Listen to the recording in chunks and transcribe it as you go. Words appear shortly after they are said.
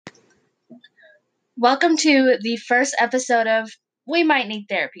Welcome to the first episode of We Might Need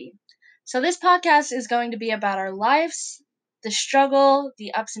Therapy. So, this podcast is going to be about our lives, the struggle,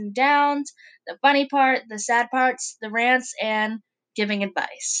 the ups and downs, the funny part, the sad parts, the rants, and giving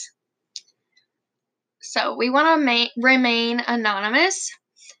advice. So, we want to remain anonymous.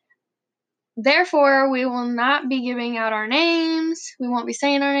 Therefore, we will not be giving out our names. We won't be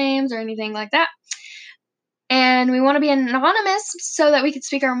saying our names or anything like that. And we want to be anonymous so that we can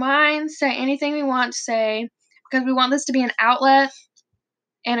speak our minds, say anything we want to say, because we want this to be an outlet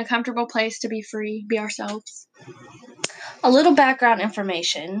and a comfortable place to be free, be ourselves. A little background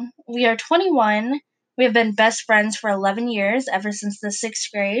information. We are 21. We have been best friends for 11 years, ever since the 6th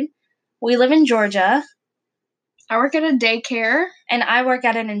grade. We live in Georgia. I work at a daycare. And I work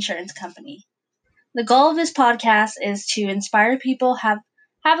at an insurance company. The goal of this podcast is to inspire people, have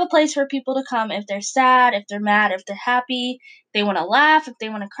a place for people to come if they're sad, if they're mad, if they're happy, if they want to laugh, if they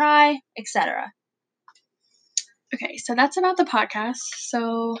want to cry, etc. Okay, so that's about the podcast.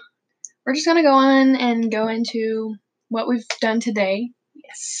 So we're just going to go on and go into what we've done today.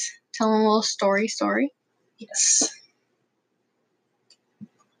 Yes. Tell them a little story. Yes.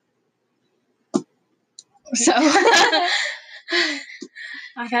 So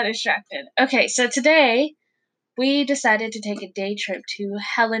I got distracted. Okay, so today we decided to take a day trip to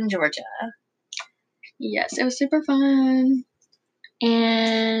Helen, Georgia. Yes, it was super fun.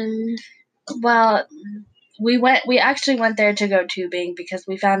 And well, we actually went there to go tubing because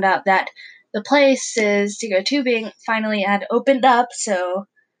we found out that the places to go tubing finally had opened up, so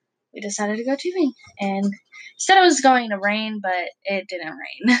we decided to go tubing. And said it was going to rain, but it didn't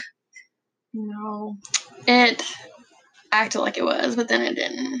rain. No. It acted like it was, but then it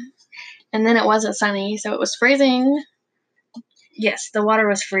didn't. And then it wasn't sunny, so it was freezing. Yes, the water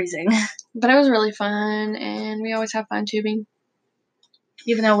was freezing. But it was really fun, and we always have fun tubing.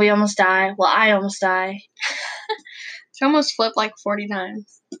 Even though we almost die. Well, I almost die. She almost flipped like 40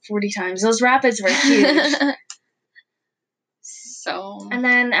 times. 40 times. Those rapids were huge. So. And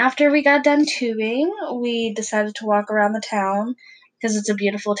then after we got done tubing, we decided to walk around the town because it's a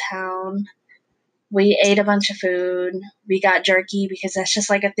beautiful town. We ate a bunch of food. We got jerky because that's just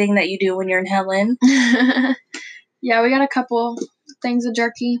like a thing that you do when you're in Helen. Yeah, we got a couple things of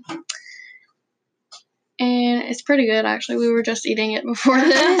jerky. And it's pretty good, actually. We were just eating it before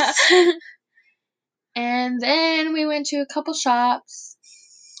this. And then we went to a couple shops.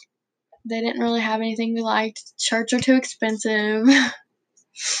 They didn't really have anything we liked. Shirts are too expensive.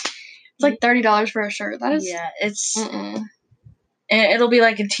 It's like $30 for a shirt. That is... Yeah, it's... It'll be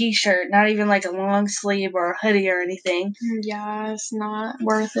like a t-shirt, not even like a long sleeve or a hoodie or anything. Yeah, it's not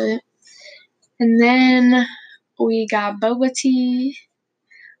worth it. And then we got boba tea,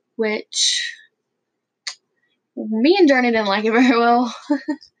 which me and Journey didn't like it very well.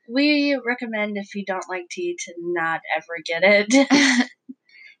 We recommend if you don't like tea to not ever get it.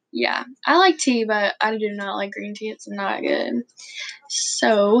 Yeah, I like tea, but I do not like green tea. It's not good.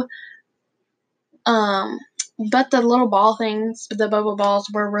 So, but the little ball things, the boba balls,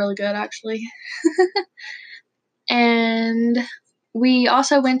 were really good, actually. And we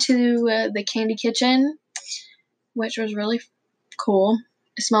also went to the Candy Kitchen, which was really cool.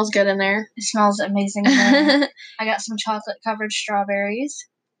 It smells good in there. It smells amazing in there. I got some chocolate-covered strawberries.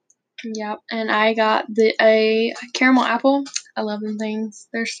 Yep, and I got a caramel apple. I love them things.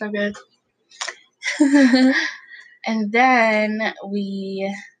 They're so good. And then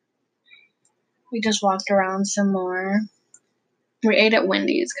we just walked around some more. We ate at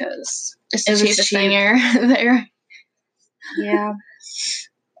Wendy's because it's the cheapest thing there. Yeah.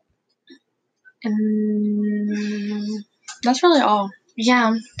 And that's really all.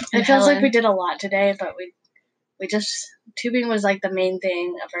 Yeah. It feels like we did a lot today, but we just... Tubing was like the main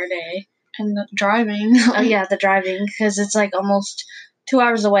thing of our day. And the driving. Oh, yeah, the driving, because it's like almost 2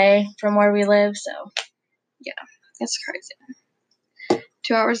 hours away from where we live, so... Yeah, it's crazy.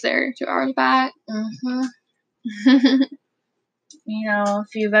 2 hours there, 2 hours back. You know,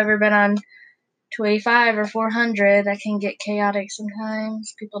 if you've ever been on 285 or 400, that can get chaotic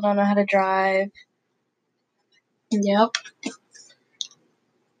sometimes. People don't know how to drive. Yep.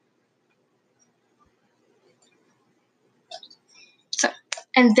 So,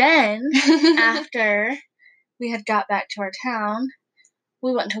 and then, after we had got back to our town,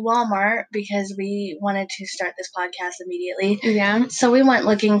 we went to Walmart because we wanted to start this podcast immediately. Yeah. So we went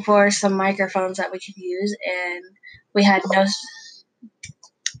looking for some microphones that we could use, and we had no...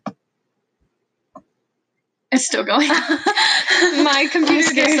 It's still going. My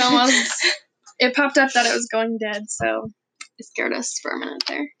computer just almost... It popped up that it was going dead, so it scared us for a minute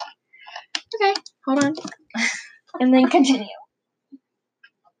there. Okay, hold on. And then continue.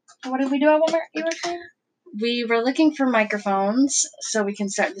 What did we do? You were saying? We were looking for microphones so we can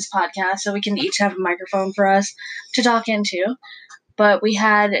start this podcast, so we can each have a microphone for us to talk into. But we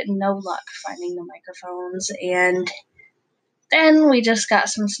had no luck finding the microphones, and then we just got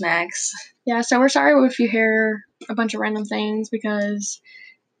some snacks. Yeah, so we're sorry if you hear a bunch of random things because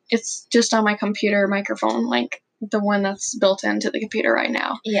it's just on my computer microphone, like the one that's built into the computer right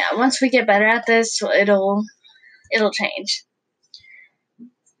now. Yeah, once we get better at this, it'll change.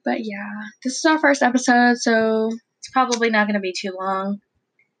 But yeah, this is our first episode, so it's probably not going to be too long.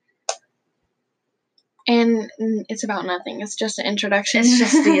 And it's about nothing. It's just an introduction. It's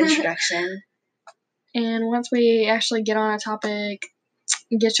just the introduction. And once we actually get on a topic,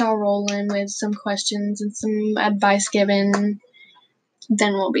 get y'all rolling with some questions and some advice given,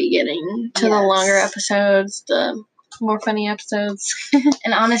 then we'll be getting to the longer episodes, the more funny episodes.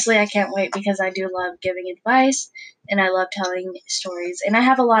 And honestly, I can't wait because I do love giving advice and I love telling stories. And I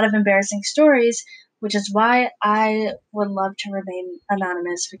have a lot of embarrassing stories, which is why I would love to remain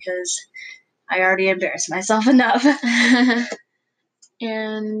anonymous because I already embarrass myself enough.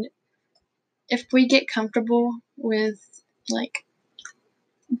 And if we get comfortable with, like,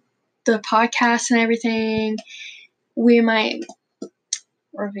 the podcast and everything, we might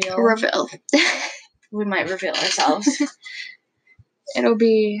reveal. We might reveal ourselves. It'll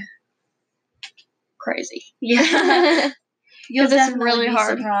be crazy. Yeah. You'll definitely really be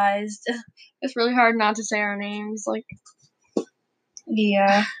hard. surprised. It's really hard not to say our names. Like,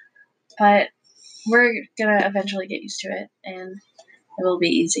 yeah. But we're going to eventually get used to it, and it will be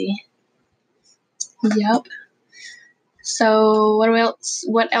easy. Yep. So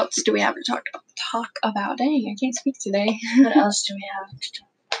what else do we have to talk about? Dang, I can't speak today. What else do we have to talk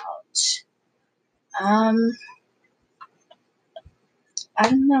about?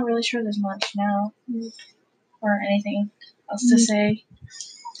 I'm not really sure there's much now or anything else to say.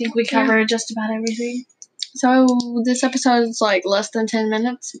 I think we covered just about everything. So this episode is like less than 10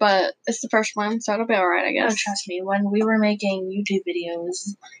 minutes, but it's the first one, so it'll be alright, I guess. Oh, trust me, when we were making YouTube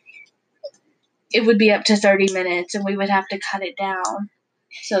videos, it would be up to 30 minutes, and we would have to cut it down.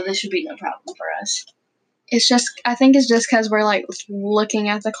 So this should be no problem for us. I think it's just because we're, like, looking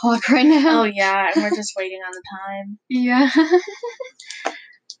at the clock right now. Oh, yeah, and we're just waiting on the time. Yeah.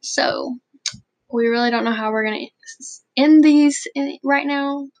 So, we really don't know how we're going to end these right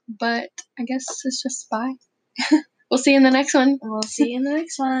now, but I guess it's just bye. We'll see you in the next one. We'll see you in the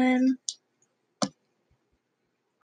next one.